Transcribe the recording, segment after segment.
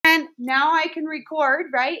now I can record,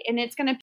 right? And it's going to